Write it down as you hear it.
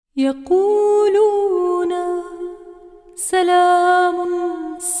يقولون سلام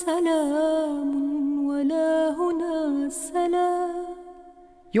سلام ولا هنا سلام.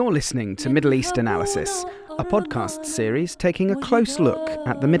 You're listening to Middle East Analysis, a podcast series taking a close look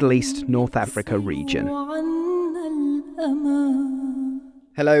at the Middle East North Africa region.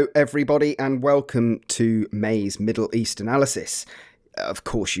 Hello everybody and welcome to May's Middle East Analysis. Of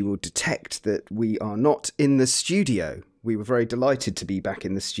course you will detect that we are not in the studio. We were very delighted to be back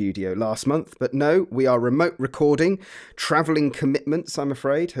in the studio last month, but no, we are remote recording. Travelling commitments, I'm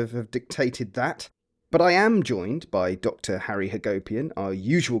afraid, have dictated that. But I am joined by Dr. Harry Hagopian, our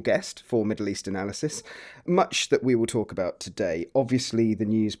usual guest for Middle East Analysis. Much that we will talk about today. Obviously, the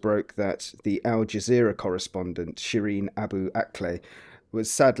news broke that the Al Jazeera correspondent, Shireen Abu Akleh, was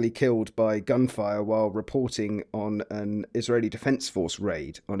sadly killed by gunfire while reporting on an Israeli Defence Force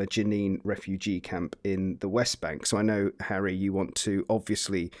raid on a Jenin refugee camp in the West Bank. So I know, Harry, you want to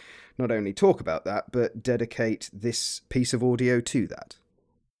obviously not only talk about that, but dedicate this piece of audio to that.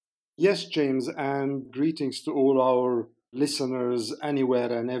 Yes, James, and greetings to all our listeners anywhere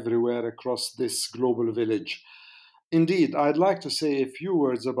and everywhere across this global village. Indeed, I'd like to say a few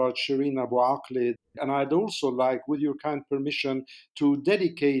words about Shireen Abu Akleh, and I'd also like, with your kind permission, to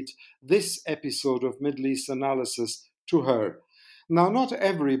dedicate this episode of Middle East Analysis to her. Now, not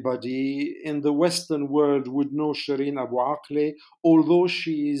everybody in the Western world would know Shireen Abu Akleh, although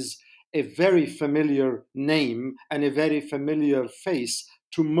she is a very familiar name and a very familiar face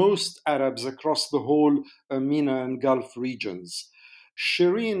to most Arabs across the whole MENA and Gulf regions.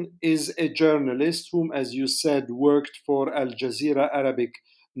 Shireen is a journalist whom, as you said, worked for Al Jazeera Arabic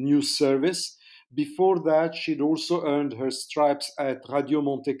news service. Before that, she'd also earned her stripes at Radio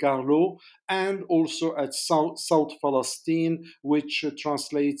Monte Carlo and also at South Palestine, which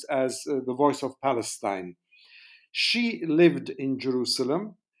translates as the Voice of Palestine. She lived in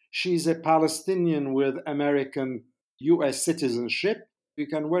Jerusalem. She's a Palestinian with American US citizenship. You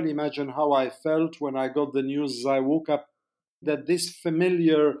can well imagine how I felt when I got the news as I woke up that this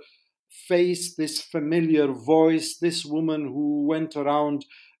familiar face, this familiar voice, this woman who went around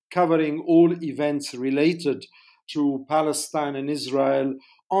covering all events related to Palestine and Israel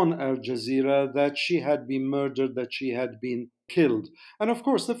on Al Jazeera, that she had been murdered, that she had been killed. And of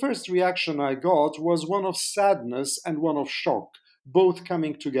course, the first reaction I got was one of sadness and one of shock, both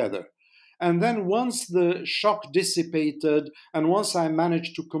coming together. And then once the shock dissipated and once I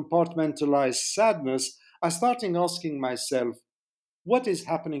managed to compartmentalize sadness, I started asking myself, what is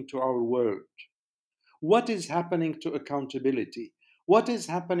happening to our world? What is happening to accountability? What is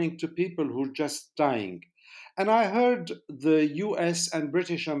happening to people who are just dying? And I heard the US and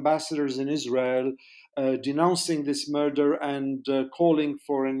British ambassadors in Israel denouncing this murder and calling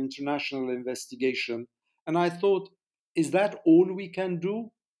for an international investigation. And I thought, is that all we can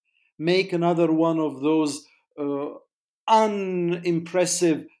do? Make another one of those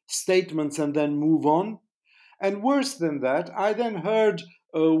unimpressive statements and then move on? And worse than that, I then heard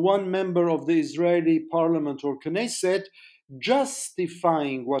one member of the Israeli parliament or Knesset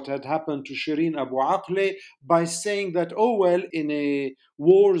justifying what had happened to Shireen Abu Akleh by saying that, oh, well, in a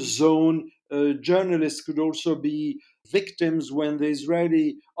war zone, journalists could also be victims when the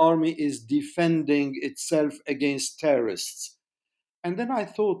Israeli army is defending itself against terrorists. And then I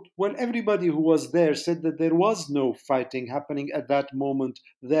thought, well, everybody who was there said that there was no fighting happening at that moment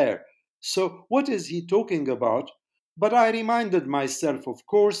there. So what is he talking about? But I reminded myself, of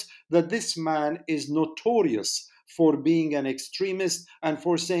course, that this man is notorious for being an extremist and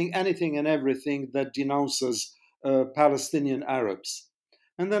for saying anything and everything that denounces Palestinian Arabs.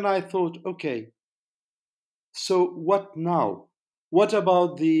 And then I thought, okay, so what now? What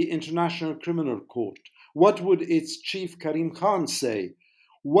about the International Criminal Court? What would its chief Karim Khan say?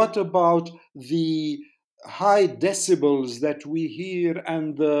 What about the high decibels that we hear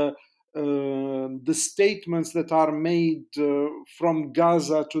and the statements that are made from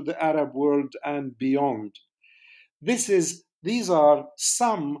Gaza to the Arab world and beyond? These are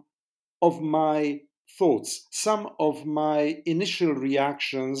some of my thoughts, some of my initial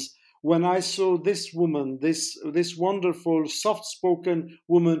reactions when I saw this woman, this wonderful, soft-spoken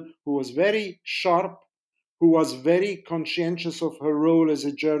woman who was very sharp, who was very conscientious of her role as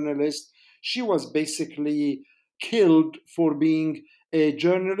a journalist. She was basically killed for being a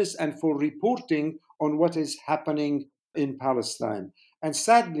journalist and for reporting on what is happening in Palestine. And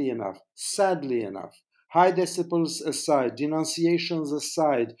sadly enough, high decibels aside, denunciations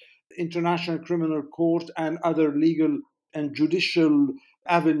aside, International Criminal Court and other legal and judicial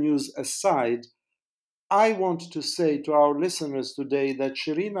avenues aside, I want to say to our listeners today that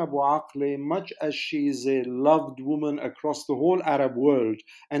Shireen Abu Akleh, much as she is a loved woman across the whole Arab world,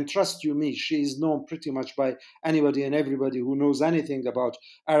 and trust you me, she is known pretty much by anybody and everybody who knows anything about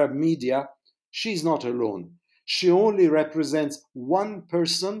Arab media, she's not alone. She only represents one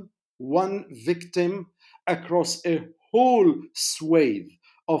person, one victim across a whole swathe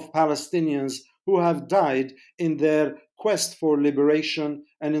of Palestinians who have died in their quest for liberation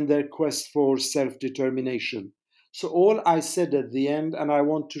and in their quest for self-determination. So all I said at the end, and I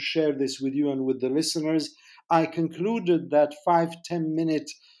want to share this with you and with the listeners, I concluded that 5-10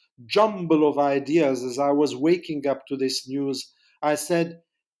 minute jumble of ideas as I was waking up to this news. I said,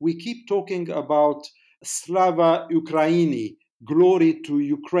 we keep talking about Slava Ukraini, glory to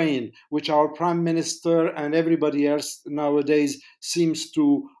Ukraine, which our prime minister and everybody else nowadays seems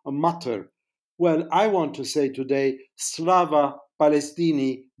to mutter. Well, I want to say today, Slava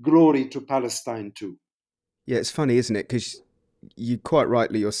Palestini, glory to Palestine too. Yeah, it's funny, isn't it? Because you quite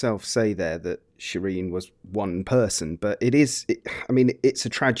rightly yourself say there that Shireen was one person, but I mean, it's a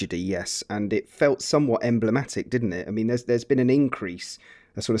tragedy, yes, and it felt somewhat emblematic, didn't it? I mean, there's been an increase,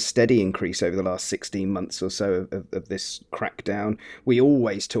 a sort of steady increase over the last 16 months or so of this crackdown. We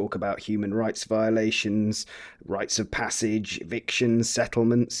always talk about human rights violations, rights of passage, evictions,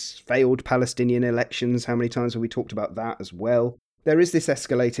 settlements, failed Palestinian elections. How many times have we talked about that as well? There is this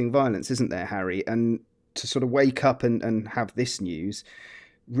escalating violence, isn't there, Harry? And to sort of wake up and have this news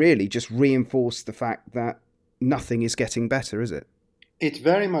really just reinforce the fact that nothing is getting better, is it? It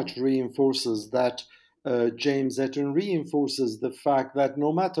very much reinforces that, James, that reinforces the fact that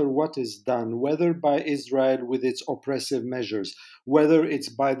no matter what is done, whether by Israel with its oppressive measures, whether it's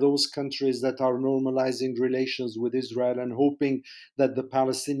by those countries that are normalizing relations with Israel and hoping that the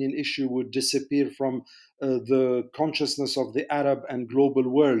Palestinian issue would disappear from the consciousness of the Arab and global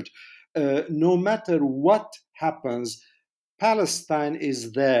world, no matter what happens, Palestine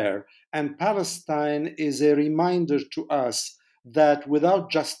is there, and Palestine is a reminder to us that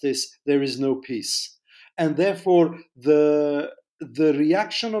without justice there is no peace. And therefore, the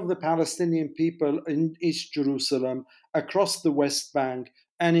reaction of the Palestinian people in East Jerusalem, across the West Bank,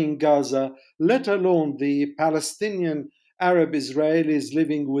 and in Gaza, let alone the Palestinian Arab Israelis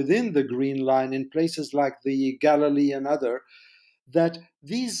living within the Green Line in places like the Galilee and other, that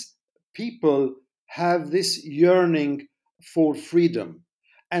these people have this yearning for freedom,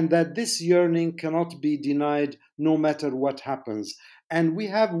 and that this yearning cannot be denied no matter what happens. And we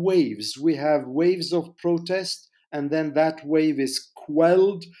have waves. We have waves of protest, and then that wave is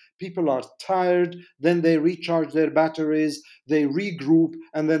quelled. People are tired, then they recharge their batteries, they regroup,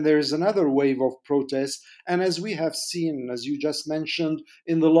 and then there is another wave of protest. And as we have seen, as you just mentioned,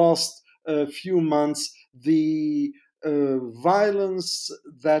 in the last few months, the violence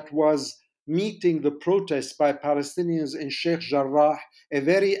that was meeting the protests by Palestinians in Sheikh Jarrah, a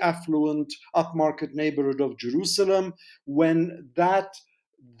very affluent upmarket neighborhood of Jerusalem, when that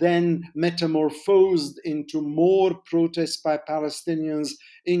then metamorphosed into more protests by Palestinians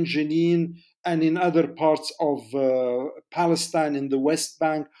in Jenin and in other parts of Palestine in the West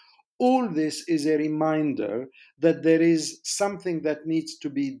Bank. All this is a reminder that there is something that needs to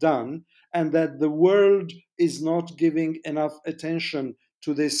be done and that the world is not giving enough attention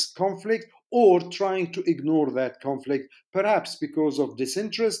to this conflict or trying to ignore that conflict, perhaps because of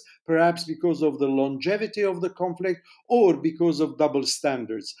disinterest, perhaps because of the longevity of the conflict, or because of double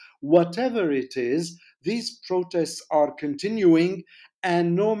standards. Whatever it is, these protests are continuing,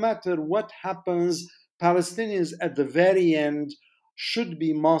 and no matter what happens, Palestinians at the very end should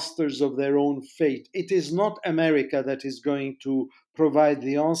be masters of their own fate. It is not America that is going to provide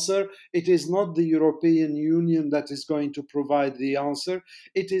the answer. It is not the European Union that is going to provide the answer.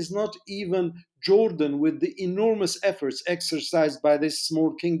 It is not even Jordan, with the enormous efforts exercised by this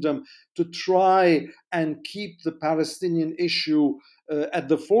small kingdom to try and keep the Palestinian issue at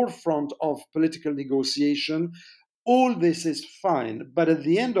the forefront of political negotiation. All this is fine, but at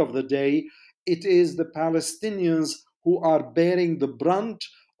the end of the day, it is the Palestinians who are bearing the brunt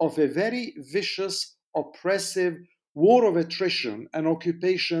of a very vicious, oppressive war of attrition and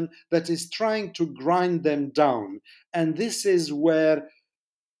occupation that is trying to grind them down. And this is where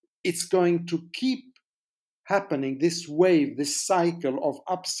it's going to keep happening, this wave, this cycle of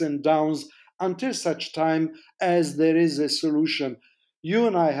ups and downs, until such time as there is a solution. You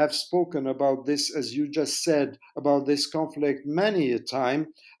and I have spoken about this, as you just said, about this conflict many a time.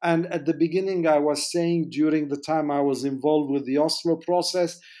 And at the beginning, I was saying, during the time I was involved with the Oslo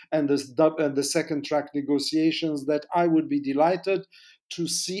process and the second track negotiations, that I would be delighted to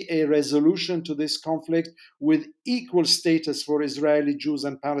see a resolution to this conflict with equal status for Israeli Jews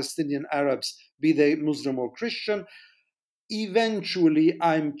and Palestinian Arabs, be they Muslim or Christian. Eventually,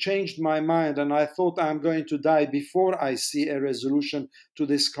 I changed my mind and I thought I'm going to die before I see a resolution to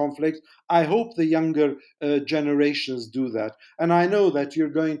this conflict. I hope the younger generations do that. And I know that you're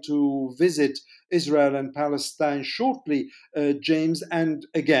going to visit Israel and Palestine shortly, James, and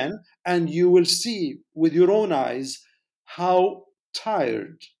again, and you will see with your own eyes how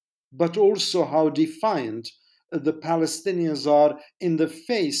tired, but also how defiant the Palestinians are in the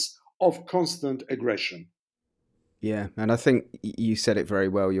face of constant aggression. Yeah, and I think you said it very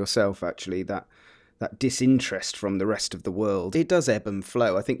well yourself, actually, that disinterest from the rest of the world, it does ebb and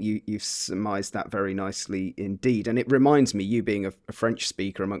flow. I think you've surmised that very nicely indeed. And it reminds me, you being a French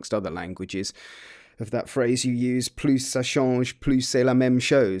speaker amongst other languages, of that phrase you use, plus ça change, plus c'est la même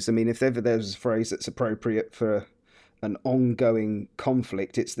chose. I mean, if ever there's a phrase that's appropriate for an ongoing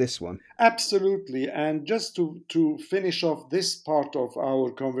conflict, it's this one. Absolutely. And just to finish off this part of our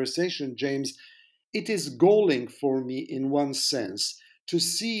conversation, James, it is galling for me in one sense to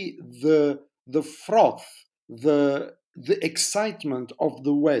see the froth, the excitement of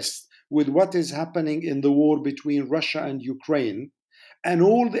the West with what is happening in the war between Russia and Ukraine, and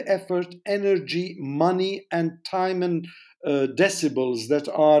all the effort, energy, money, and time and decibels that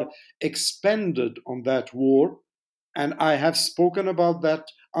are expended on that war. And I have spoken about that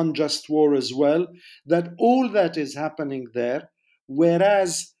unjust war as well, that all that is happening there,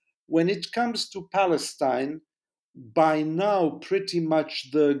 whereas when it comes to Palestine, by now pretty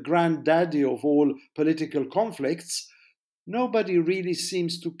much the granddaddy of all political conflicts, nobody really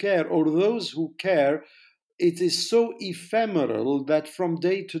seems to care, or those who care, it is so ephemeral that from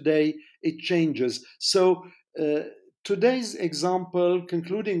day to day it changes. So today's example,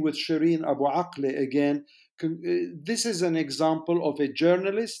 concluding with Shireen Abu Akleh again, this is an example of a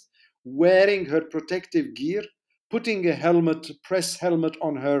journalist wearing her protective gear, putting a helmet, press helmet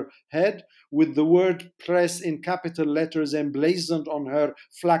on her head with the word press in capital letters emblazoned on her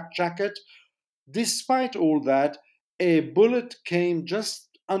flak jacket. Despite all that, a bullet came just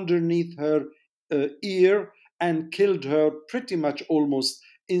underneath her ear and killed her pretty much almost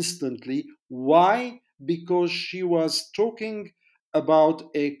instantly. Why? Because she was talking about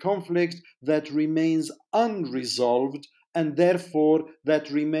a conflict that remains unresolved and therefore that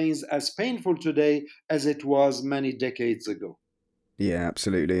remains as painful today as it was many decades ago. Yeah,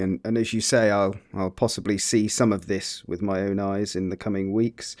 absolutely. And as you say, I'll possibly see some of this with my own eyes in the coming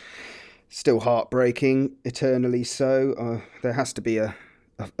weeks. Still heartbreaking, eternally so. There has to be a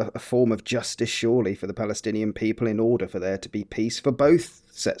form of justice, surely, for the Palestinian people in order for there to be peace for both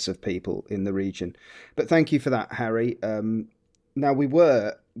sets of people in the region. But thank you for that, Harry. Now, we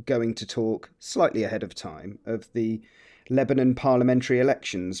were going to talk slightly ahead of time of the Lebanon parliamentary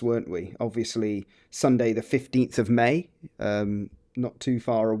elections, weren't we? Obviously, Sunday the 15th of May, not too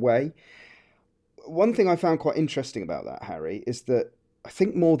far away. One thing I found quite interesting about that, Harry, is that I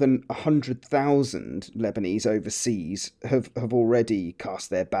think more than 100,000 Lebanese overseas have already cast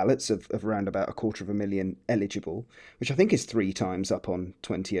their ballots of around about 250,000 eligible, which I think is 3 times up on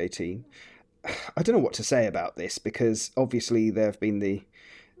 2018. I don't know what to say about this because obviously there have been the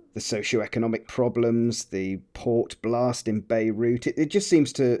socio-economic problems, the port blast in Beirut. It just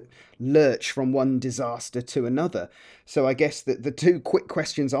seems to lurch from one disaster to another. So I guess that the 2 quick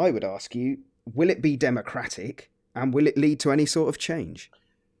questions I would ask you, will it be democratic and will it lead to any sort of change?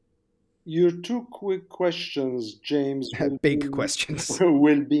 Your 2 quick questions, James, Big questions.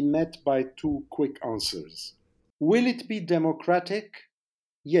 will be met by 2 quick answers. Will it be democratic?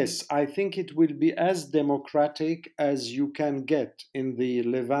 Yes, I think it will be as democratic as you can get in the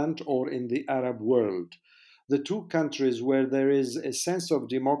Levant or in the Arab world. The 2 countries where there is a sense of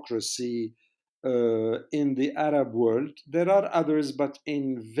democracy in the Arab world, there are others, but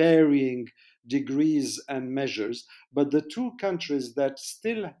in varying degrees and measures. But the 2 countries that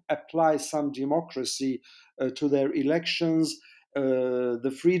still apply some democracy to their elections,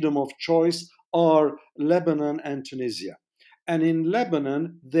 the freedom of choice, are Lebanon and Tunisia. And in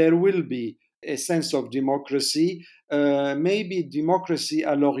Lebanon, there will be a sense of democracy, maybe democracy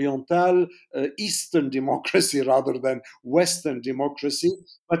à l'orientale, Eastern democracy rather than Western democracy.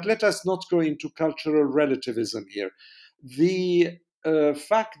 But let us not go into cultural relativism here. The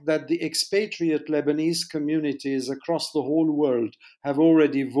fact that the expatriate Lebanese communities across the whole world have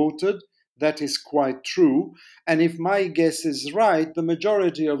already voted, that is quite true. And if my guess is right, the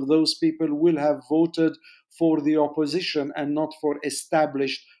majority of those people will have voted for the opposition and not for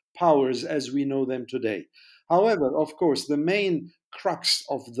established powers as we know them today. However, of course, the main crux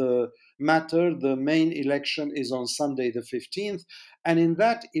of the matter. The main election is on Sunday the 15th. And in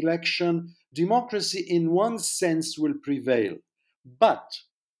that election, democracy in one sense will prevail. But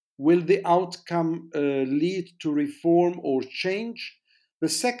will the outcome lead to reform or change? The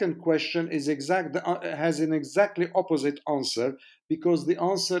second question has an exactly opposite answer, because the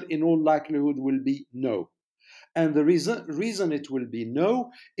answer in all likelihood will be no. And the reason it will be no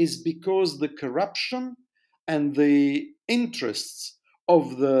is because the corruption and the interests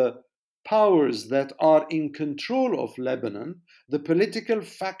of the powers that are in control of Lebanon, the political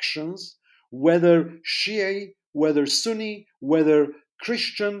factions, whether Shia, whether Sunni, whether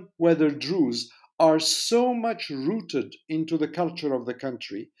Christian, whether Druze, are so much rooted into the culture of the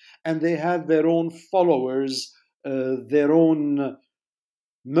country, and they have their own followers, their own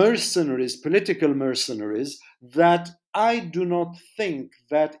mercenaries, political mercenaries, that I do not think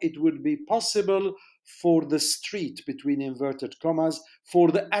that it would be possible for the street, between inverted commas,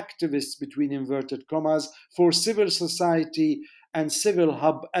 for the activists, between inverted commas, for civil society and civil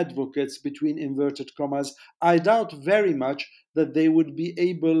hub advocates, between inverted commas. I doubt very much that they would be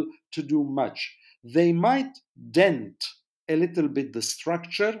able to do much. They might dent a little bit the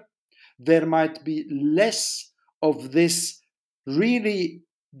structure. There might be less of this really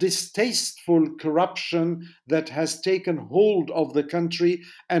distasteful corruption that has taken hold of the country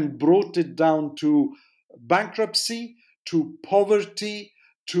and brought it down to bankruptcy, to poverty,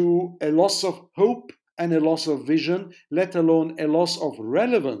 to a loss of hope and a loss of vision, let alone a loss of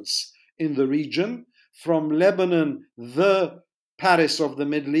relevance in the region, from Lebanon, the Paris of the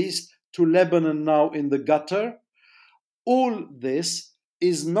Middle East, to Lebanon now in the gutter. All this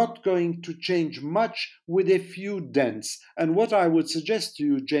is not going to change much with a few dents. And what I would suggest to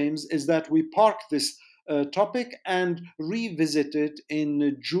you, James, is that we park this topic and revisit it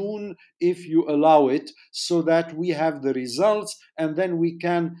in June, if you allow it, so that we have the results, and then we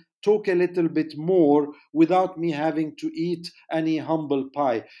can talk a little bit more without me having to eat any humble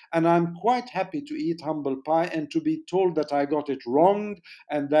pie. And I'm quite happy to eat humble pie and to be told that I got it wrong,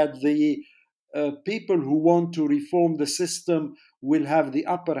 and that the people who want to reform the system will have the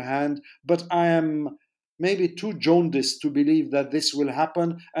upper hand. But I am maybe too jaundiced to believe that this will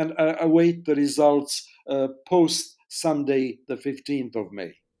happen, and await the results post Sunday, the 15th of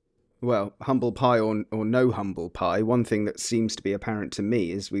May. Well, humble pie or no humble pie, one thing that seems to be apparent to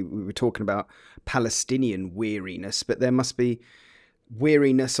me is we were talking about Palestinian weariness, but there must be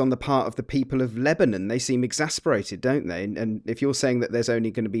weariness on the part of the people of Lebanon. They seem exasperated, don't they? And if you're saying that there's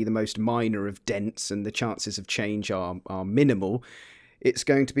only going to be the most minor of dents and the chances of change are minimal, it's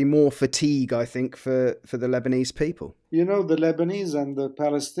going to be more fatigue, I think, for the Lebanese people. You know, the Lebanese and the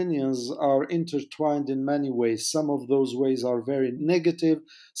Palestinians are intertwined in many ways. Some of those ways are very negative.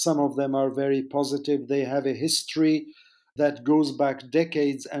 Some of them are very positive. They have a history that goes back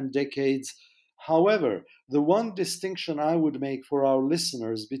decades and decades. However, the one distinction I would make for our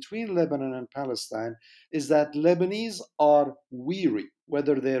listeners between Lebanon and Palestine is that Lebanese are weary,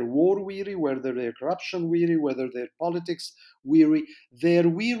 whether they're war weary, whether they're corruption weary, whether they're politics weary. They're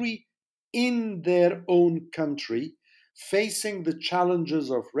weary in their own country, facing the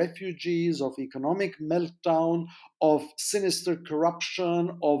challenges of refugees, of economic meltdown, of sinister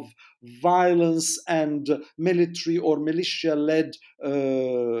corruption, of violence and military or militia-led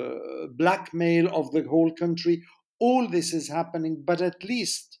blackmail of the whole country. All this is happening, but at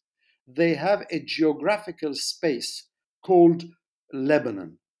least they have a geographical space called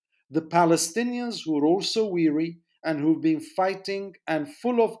Lebanon. The Palestinians, who are also weary and who've been fighting and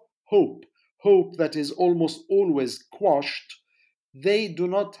full of hope that is almost always quashed, they do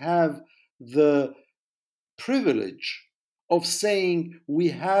not have the privilege of saying we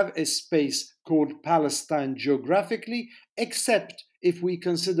have a space called Palestine geographically, except if we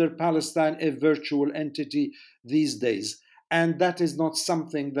consider Palestine a virtual entity these days. And that is not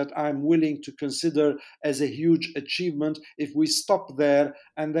something that I'm willing to consider as a huge achievement if we stop there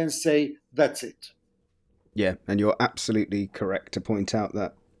and then say, that's it. Yeah, and you're absolutely correct to point out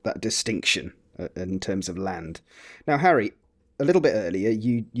that distinction in terms of land. Now, Harry, a little bit earlier,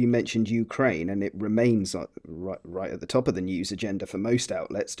 you mentioned Ukraine, and it remains right at the top of the news agenda for most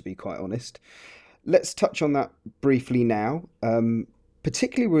outlets, to be quite honest. Let's touch on that briefly now,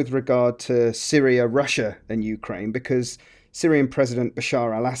 particularly with regard to Syria, Russia, and Ukraine, because Syrian President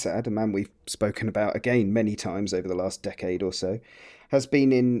Bashar al-Assad, a man we've spoken about again many times over the last decade or so, has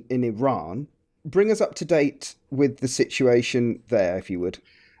been in Iran. Bring us up to date with the situation there, if you would.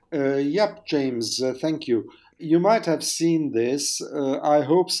 Yep, James, thank you. You might have seen this. I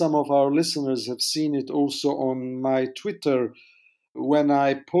hope some of our listeners have seen it also on my Twitter, when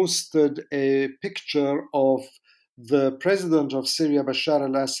I posted a picture of the president of Syria, Bashar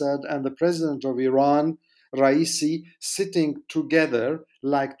al-Assad, and the president of Iran, Raisi, sitting together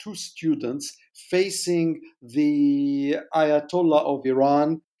like two students facing the Ayatollah of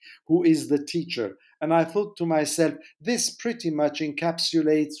Iran, who is the teacher. And I thought to myself, this pretty much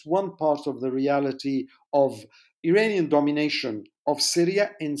encapsulates one part of the reality of Iranian domination of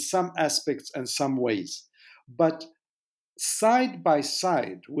Syria in some aspects and some ways. But side by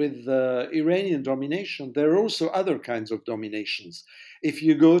side with the Iranian domination, there are also other kinds of dominations. If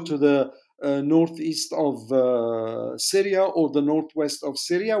you go to the northeast of Syria or the northwest of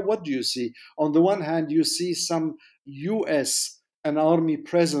Syria, what do you see? On the one hand, you see some US and army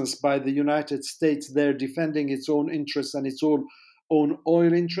presence by the United States there defending its own interests and its own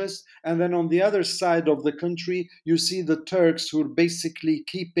oil interests. And then on the other side of the country, you see the Turks who are basically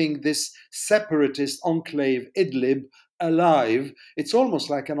keeping this separatist enclave, Idlib, alive. It's almost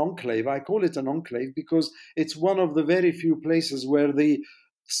like an enclave. I call it an enclave because it's one of the very few places where the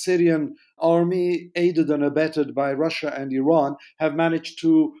Syrian army, aided and abetted by Russia and Iran, have managed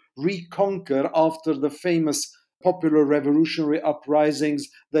to reconquer after the famous popular revolutionary uprisings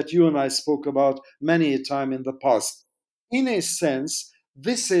that you and I spoke about many a time in the past. In a sense,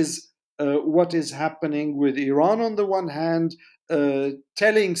 this is what is happening with Iran on the one hand,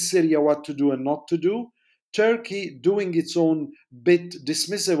 telling Syria what to do and not to do, Turkey doing its own bit,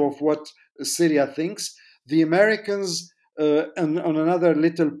 dismissive of what Syria thinks, the Americans on another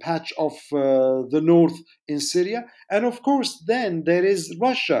little patch of the north in Syria, and of course, then there is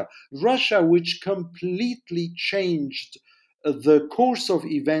Russia, which completely changed the course of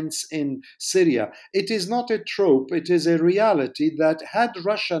events in Syria. It is not a trope, it is a reality that had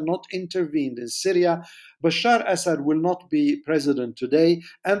Russia not intervened in Syria, Bashar Assad will not be president today,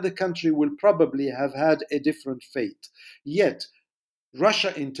 and the country will probably have had a different fate. Yet,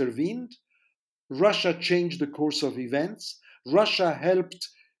 Russia intervened, Russia changed the course of events, Russia helped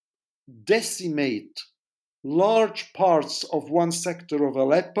decimate large parts of one sector of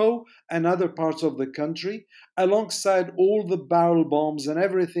Aleppo and other parts of the country. Alongside all the barrel bombs and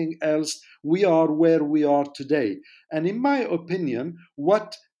everything else, we are where we are today. And in my opinion,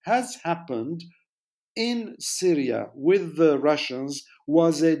 what has happened in Syria with the Russians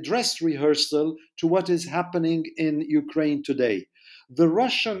was a dress rehearsal to what is happening in Ukraine today. The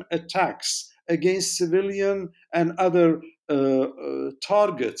Russian attacks against civilian and other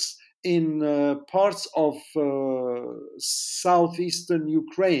targets in parts of southeastern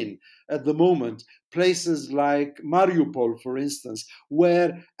Ukraine at the moment, places like Mariupol, for instance,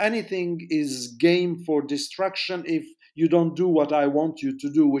 where anything is game for destruction if you don't do what I want you to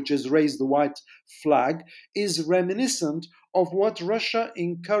do, which is raise the white flag, is reminiscent of what Russia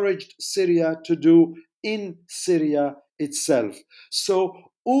encouraged Syria to do in Syria itself. So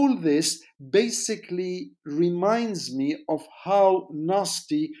all this basically reminds me of how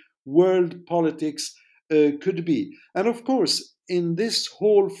nasty world politics could be. And of course, in this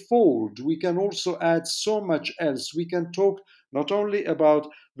whole fold, we can also add so much else. We can talk not only about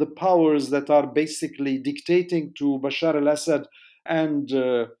the powers that are basically dictating to Bashar al-Assad and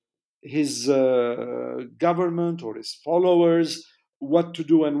his government or his followers what to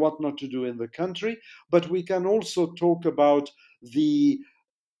do and what not to do in the country, but we can also talk about the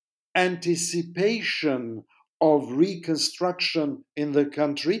anticipation of reconstruction in the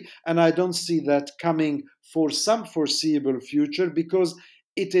country. And I don't see that coming for some foreseeable future because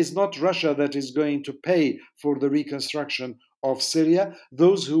it is not Russia that is going to pay for the reconstruction of Syria.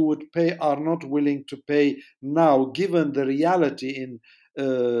 Those who would pay are not willing to pay now, given the reality in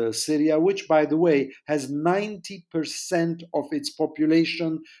Syria, which, by the way, has 90% of its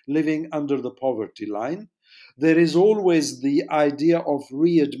population living under the poverty line. There is always the idea of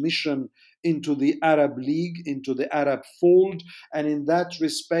readmission into the Arab League, into the Arab fold, and in that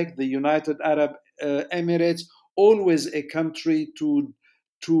respect, the United Arab Emirates, always a country to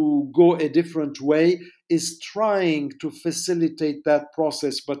go a different way, is trying to facilitate that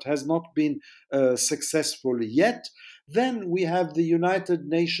process but has not been successful yet. Then we have the United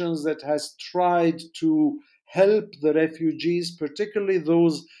Nations that has tried to help the refugees, particularly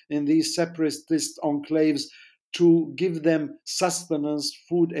those in these separatist enclaves, to give them sustenance,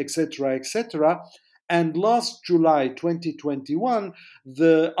 food, etc., etc. And last July 2021,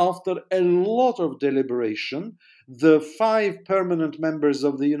 after a lot of deliberation, the 5 permanent members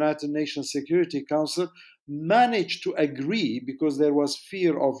of the United Nations Security Council managed to agree, because there was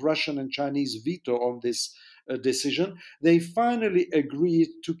fear of Russian and Chinese veto on this decision. They finally agreed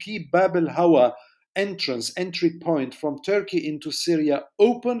to keep Bab el-Hawa entry point from Turkey into Syria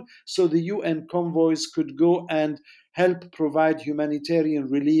open so the UN convoys could go and help provide humanitarian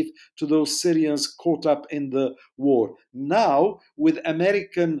relief to those Syrians caught up in the war. Now, with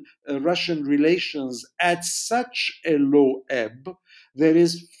American-Russian relations at such a low ebb, there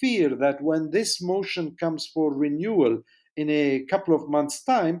is fear that when this motion comes for renewal in a couple of months'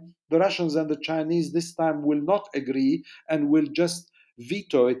 time, the Russians and the Chinese this time will not agree and will just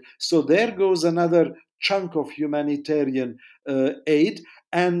veto it. So there goes another chunk of humanitarian aid.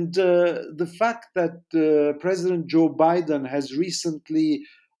 And the fact that President Joe Biden has recently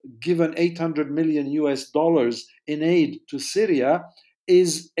given 800 million US dollars in aid to Syria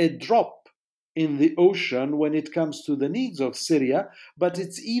is a drop in the ocean when it comes to the needs of Syria, but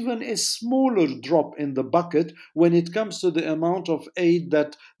it's even a smaller drop in the bucket when it comes to the amount of aid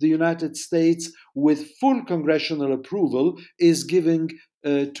that the United States, with full congressional approval, is giving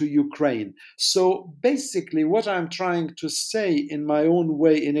to Ukraine. So basically, what I'm trying to say in my own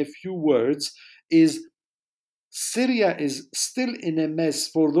way, in a few words, is Syria is still in a mess.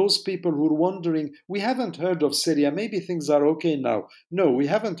 For those people who are wondering, we haven't heard of Syria. Maybe things are okay now. No, we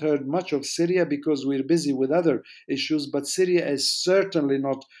haven't heard much of Syria because we're busy with other issues, but Syria is certainly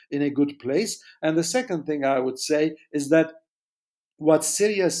not in a good place. And the second thing I would say is that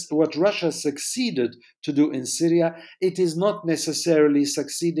what Russia succeeded to do in Syria, it is not necessarily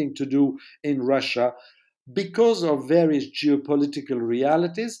succeeding to do in Russia because of various geopolitical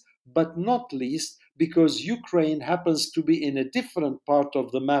realities, but not least because Ukraine happens to be in a different part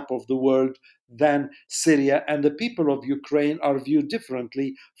of the map of the world than Syria, and the people of Ukraine are viewed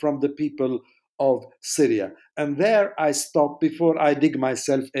differently from the people of Syria. And there I stop before I dig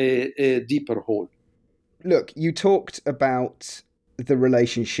myself a deeper hole. Look, you talked about the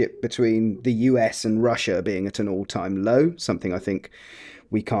relationship between the US and Russia being at an all-time low, something I think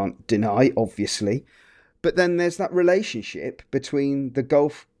we can't deny, obviously. But then there's that relationship between the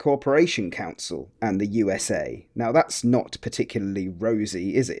Gulf Cooperation Council and the USA. Now, that's not particularly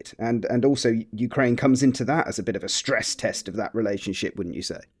rosy, is it? And also, Ukraine comes into that as a bit of a stress test of that relationship, wouldn't you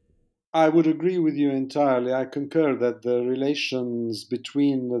say? I would agree with you entirely. I concur that the relations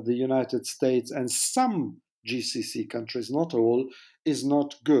between the United States and some GCC countries, not all, is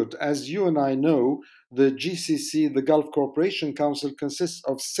not good. As you and I know, the GCC, the Gulf Cooperation Council, consists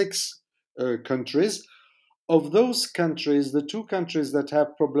of six countries. Of those countries, the two countries that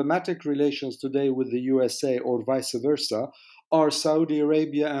have problematic relations today with the USA or vice versa are Saudi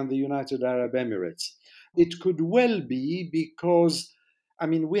Arabia and the United Arab Emirates. It could well be because, I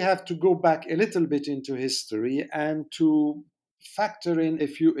mean, we have to go back a little bit into history and to factor in a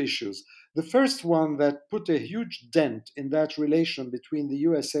few issues. The first one that put a huge dent in that relation between the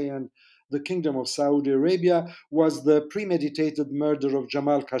USA and the Kingdom of Saudi Arabia was the premeditated murder of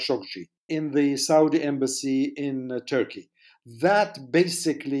Jamal Khashoggi in the Saudi embassy in Turkey. That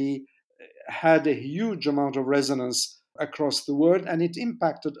basically had a huge amount of resonance across the world, and it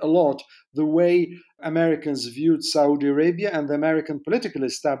impacted a lot the way Americans viewed Saudi Arabia and the American political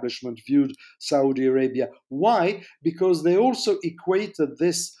establishment viewed Saudi Arabia. Why? Because they also equated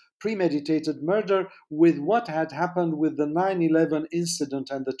this premeditated murder with what had happened with the 9/11 incident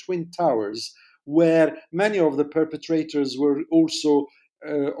and the Twin Towers, where many of the perpetrators were also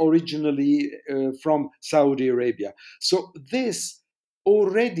originally from Saudi Arabia. So this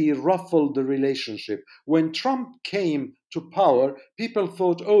already ruffled the relationship. When Trump came to power, people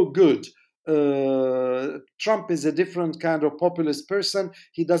thought, oh, good. Trump is a different kind of populist person.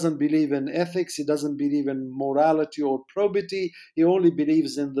 He doesn't believe in ethics. He doesn't believe in morality or probity. He only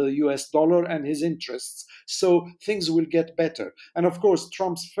believes in the US dollar and his interests. So things will get better. And of course,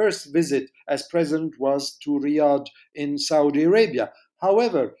 Trump's first visit as president was to Riyadh in Saudi Arabia.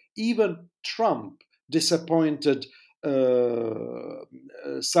 However, even Trump disappointed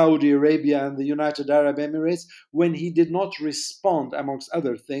Saudi Arabia and the United Arab Emirates when he did not respond, amongst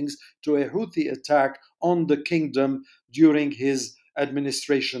other things, to a Houthi attack on the kingdom during his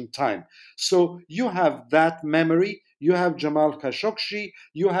administration time. So you have that memory. You have Jamal Khashoggi.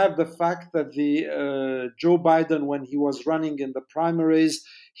 You have the fact that the Joe Biden, when he was running in the primaries,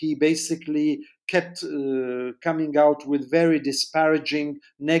 he basically kept coming out with very disparaging,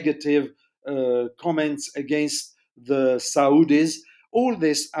 negative comments against the Saudis. All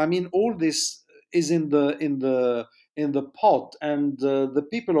this is in the pot, and the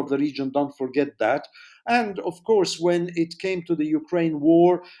people of the region don't forget that. And of course, when it came to the Ukraine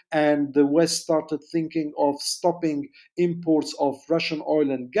war and the West started thinking of stopping imports of Russian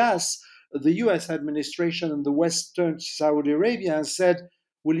oil and gas, the US administration and the West turned to Saudi Arabia and said,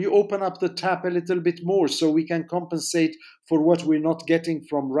 will you open up the tap a little bit more so we can compensate for what we're not getting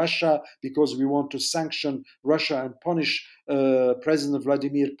from Russia because we want to sanction Russia and punish President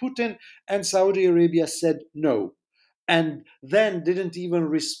Vladimir Putin? And Saudi Arabia said no. and then didn't even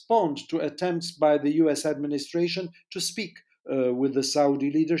respond to attempts by the US administration to speak with the Saudi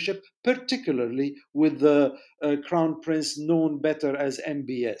leadership, particularly with the Crown Prince known better as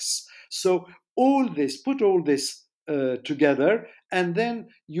MBS. So put all this together, and then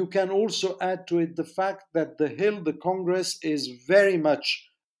you can also add to it the fact that the Congress, is very much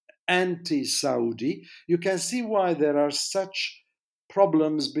anti-Saudi. You can see why there are such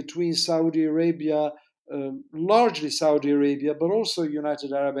problems between Saudi Arabia, largely Saudi Arabia, but also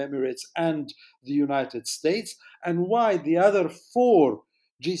United Arab Emirates and the United States, and why the other four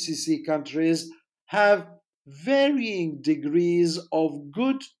GCC countries have varying degrees of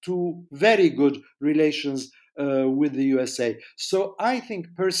good to very good relations with the USA. So I think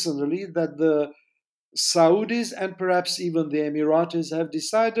personally that the Saudis and perhaps even the Emiratis have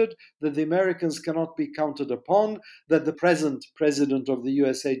decided that the Americans cannot be counted upon, that the present president of the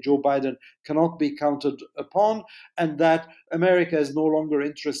USA, Joe Biden, cannot be counted upon, and that America is no longer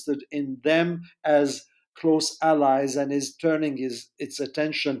interested in them as close allies and is turning its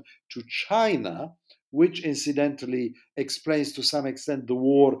attention to China, which incidentally explains to some extent the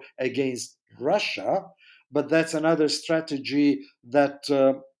war against Russia. But that's another strategy that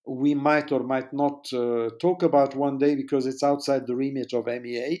we might or might not talk about one day because it's outside the remit of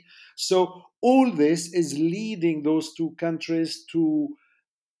MEA. So all this is leading those two countries to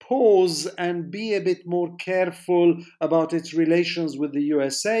pause and be a bit more careful about its relations with the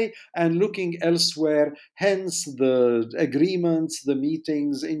USA and looking elsewhere. Hence the agreements, the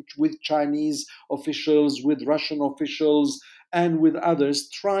meetings with Chinese officials, with Russian officials, and with others,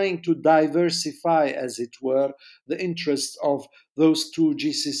 trying to diversify, as it were, the interests of those two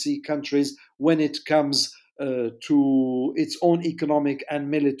GCC countries when it comes to its own economic and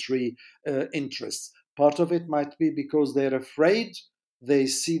military interests. Part of it might be because they're afraid. They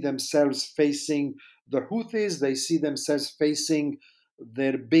see themselves facing the Houthis. They see themselves facing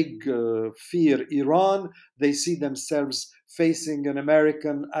their big fear, Iran. They see themselves facing an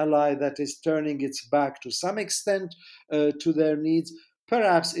American ally that is turning its back to some extent to their needs.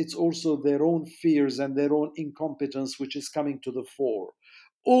 Perhaps it's also their own fears and their own incompetence which is coming to the fore.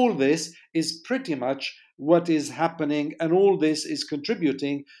 All this is pretty much what is happening, and all this is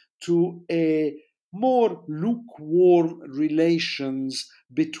contributing to a more lukewarm relations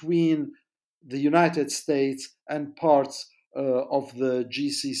between the United States and parts of the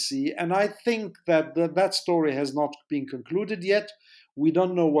GCC. And I think that that story has not been concluded yet. We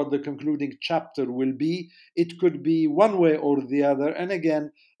don't know what the concluding chapter will be. It could be one way or the other. And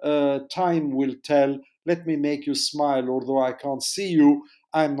again, time will tell. Let me make you smile, although I can't see you.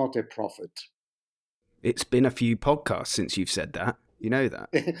 I'm not a prophet. It's been a few podcasts since you've said that. You know that.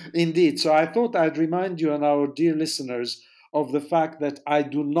 Indeed. So I thought I'd remind you and our dear listeners of the fact that I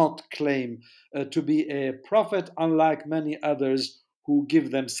do not claim to be a prophet, unlike many others who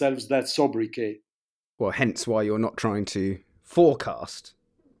give themselves that sobriquet. Well, hence why you're not trying to forecast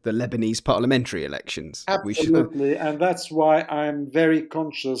the Lebanese parliamentary elections. Absolutely. And that's why I'm very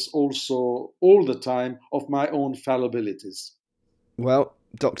conscious also all the time of my own fallibilities. Well,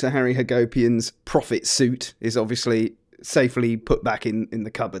 Dr. Harry Hagopian's prophet suit is obviously safely put back in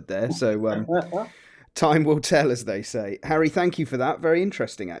the cupboard there. So time will tell, as they say. Harry, thank you for that. Very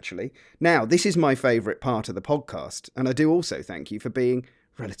interesting, actually. Now, this is my favourite part of the podcast, and I do also thank you for being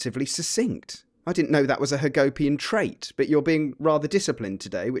relatively succinct. I didn't know that was a Hagopian trait, but you're being rather disciplined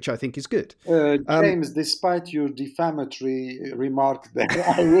today, which I think is good. James, despite your defamatory remark there,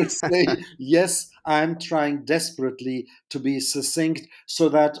 I will say, yes, I'm trying desperately to be succinct so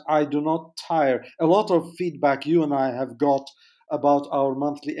that I do not tire. A lot of feedback you and I have got about our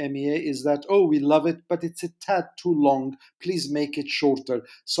monthly MEA is that, oh, we love it, but it's a tad too long. Please make it shorter.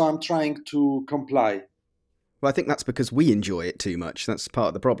 So I'm trying to comply. Well, I think that's because we enjoy it too much. That's part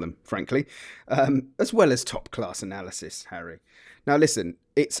of the problem, frankly, as well as top-class analysis, Harry. Now, listen,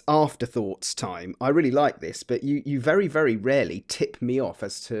 it's afterthoughts time. I really like this, but you very, very rarely tip me off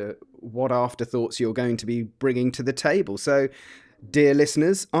as to what afterthoughts you're going to be bringing to the table. So, dear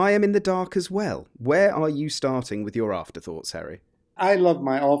listeners, I am in the dark as well. Where are you starting with your afterthoughts, Harry? I love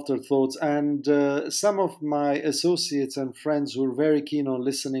my afterthoughts, and some of my associates and friends who are very keen on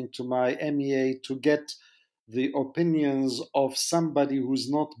listening to my MEA to get the opinions of somebody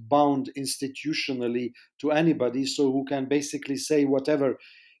who's not bound institutionally to anybody, so who can basically say whatever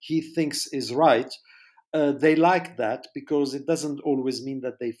he thinks is right. They like that because it doesn't always mean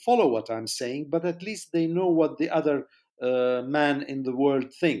that they follow what I'm saying, but at least they know what the other man in the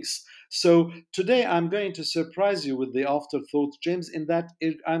world thinks. So today I'm going to surprise you with the afterthoughts, James, in that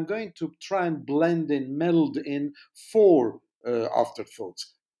I'm going to try and meld in four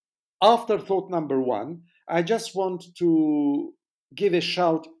afterthoughts. Afterthought number one, I just want to give a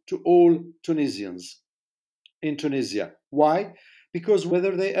shout to all Tunisians in Tunisia. Why? Because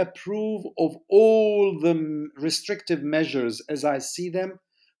whether they approve of all the restrictive measures as I see them,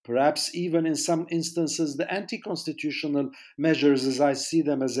 perhaps even in some instances the anti constitutional measures as I see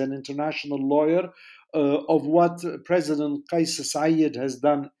them as an international lawyer, of what President Qais Said has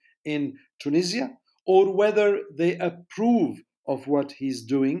done in Tunisia, or whether they approve of what he's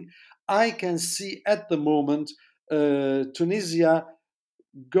doing, I can see at the moment Tunisia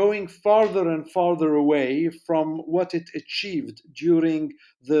going farther and farther away from what it achieved during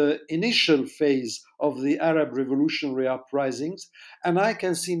the initial phase of the Arab revolutionary uprisings. And I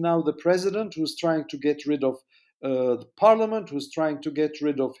can see now the president who's trying to get rid of the parliament, who's trying to get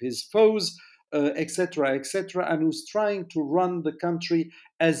rid of his foes, etc., etc., and who's trying to run the country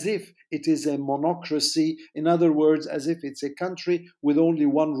as if it is a monocracy. In other words, as if it's a country with only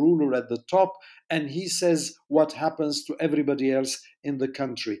one ruler at the top, and he says what happens to everybody else in the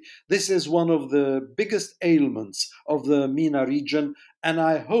country. This is one of the biggest ailments of the MENA region, and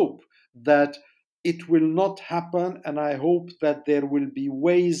I hope that it will not happen, and I hope that there will be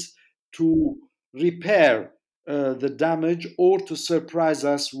ways to repair the damage or to surprise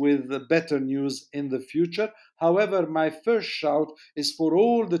us with better news in the future. However, my first shout is for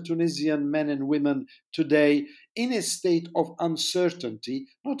all the Tunisian men and women today in a state of uncertainty,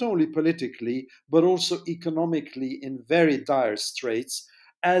 not only politically, but also economically in very dire straits,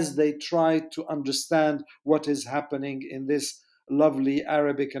 as they try to understand what is happening in this lovely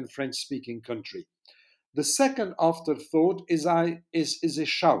Arabic and French speaking country. The second afterthought is a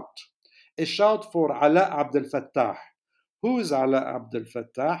shout for Ala Abdel Fattah. Who is Ala Abdel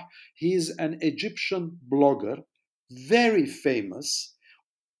Fattah? He is an Egyptian blogger, very famous.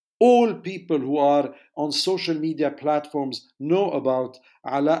 All people who are on social media platforms know about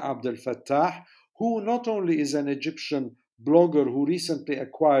Ala Abdel Fattah, who not only is an Egyptian blogger who recently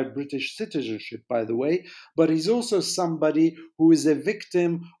acquired British citizenship, by the way, but he's also somebody who is a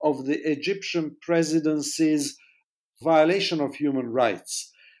victim of the Egyptian presidency's violation of human rights.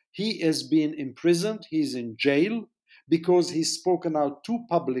 He has been imprisoned, he's in jail, because he's spoken out too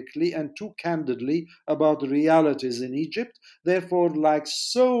publicly and too candidly about the realities in Egypt. Therefore, like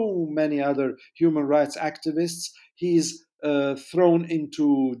so many other human rights activists, he's thrown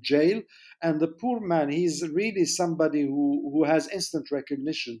into jail. And the poor man, he's really somebody who has instant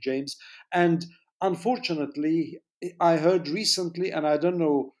recognition, James. And unfortunately, I heard recently, and I don't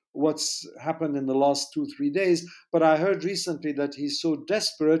know what's happened in the last 2-3 days, but I heard recently that he's so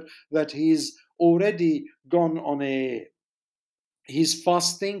desperate that he's already gone on he's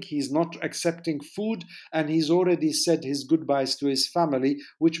fasting, he's not accepting food, and he's already said his goodbyes to his family,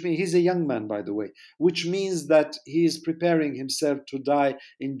 which means he's a young man, by the way, which means that he is preparing himself to die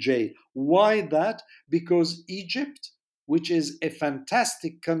in jail. Why that? Because Egypt, which is a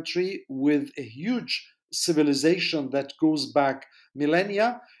fantastic country with a huge civilization that goes back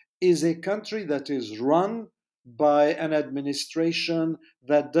millennia, is a country that is run by an administration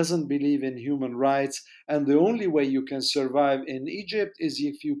that doesn't believe in human rights. And the only way you can survive in Egypt is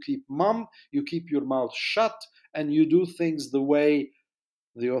if you keep mum, you keep your mouth shut, and you do things the way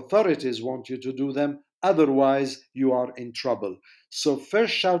the authorities want you to do them. Otherwise, you are in trouble. So,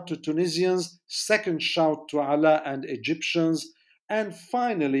 first shout to Tunisians, second shout to Ala and Egyptians, and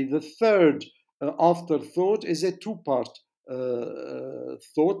finally, the third afterthought is a two-part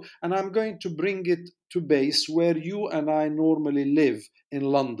thought, and I'm going to bring it to base where you and I normally live in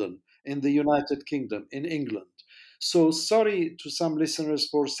London, in the United Kingdom, in England. So sorry to some listeners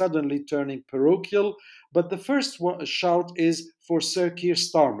for suddenly turning parochial, but the first shout is for Sir Keir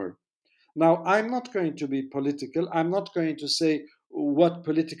Starmer. Now, I'm not going to be political. I'm not going to say what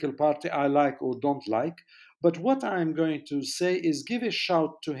political party I like or don't like. But what I'm going to say is give a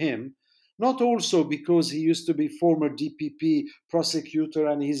shout to him, not also because he used to be former DPP prosecutor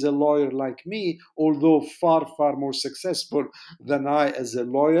and he's a lawyer like me, although far, far more successful than I as a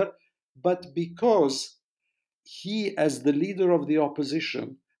lawyer, but because he, as the leader of the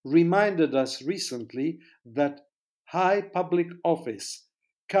opposition, reminded us recently that high public office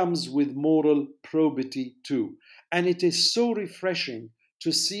comes with moral probity too. And it is so refreshing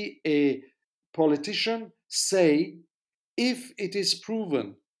to see a politician say, if it is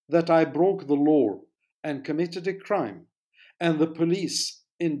proven that I broke the law and committed a crime, and the police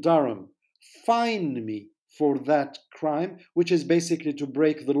in Durham fine me for that crime, which is basically to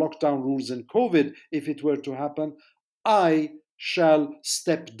break the lockdown rules in COVID, if it were to happen, I shall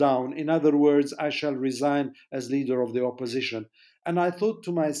step down. In other words, I shall resign as leader of the opposition. And I thought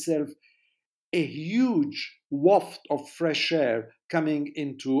to myself, a huge waft of fresh air coming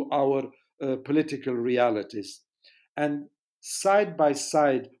into our political realities. And side by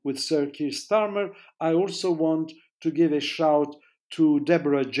side with Sir Keir Starmer, I also want to give a shout to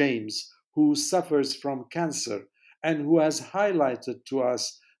Deborah James, who suffers from cancer and who has highlighted to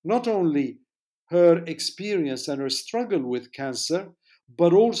us not only her experience and her struggle with cancer,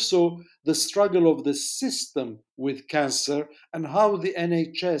 but also the struggle of the system with cancer and how the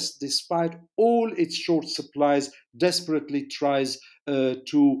NHS, despite all its short supplies, desperately tries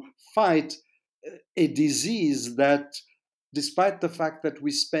to fight a disease that, despite the fact that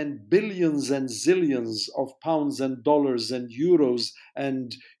we spend billions and zillions of pounds and dollars and euros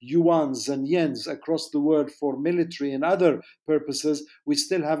and yuans and yens across the world for military and other purposes, we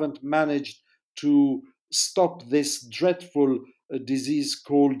still haven't managed to stop this dreadful disease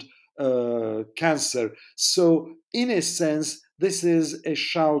called cancer. So, in a sense, this is a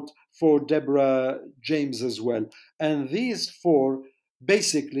shout for Deborah James as well. And these four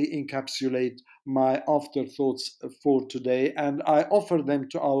basically encapsulate my afterthoughts for today, and I offer them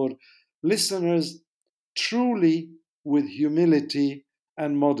to our listeners truly with humility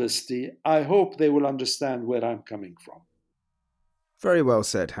and modesty. I hope they will understand where I'm coming from. Very well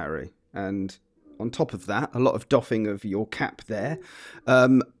said, Harry. And on top of that, a lot of doffing of your cap there.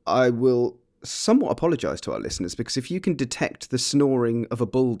 I will somewhat apologise to our listeners, because if you can detect the snoring of a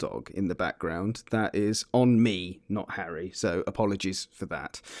bulldog in the background, that is on me, not Harry. So apologies for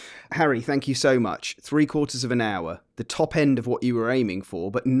that. Harry, thank you so much. 3/4 of an hour, the top end of what you were aiming for,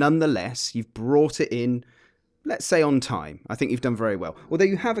 but nonetheless, you've brought it in, let's say, on time. I think you've done very well. Although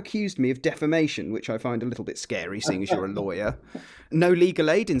you have accused me of defamation, which I find a little bit scary, seeing as you're a lawyer. No legal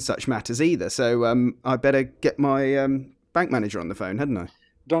aid in such matters either, so I better get my bank manager on the phone, hadn't I?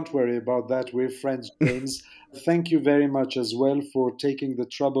 Don't worry about that. We're friends, James. Thank you very much as well for taking the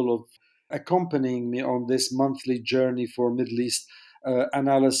trouble of accompanying me on this monthly journey for Middle East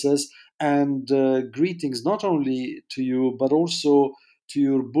analysis. And greetings not only to you, but also to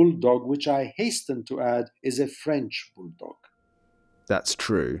your bulldog, which I hasten to add is a French bulldog. That's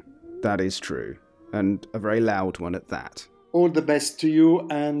true. That is true. And a very loud one at that. All the best to you,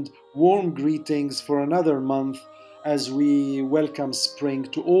 and warm greetings for another month as we welcome spring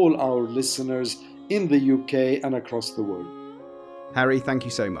to all our listeners in the UK and across the world. Harry, thank you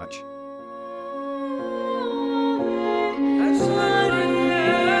so much.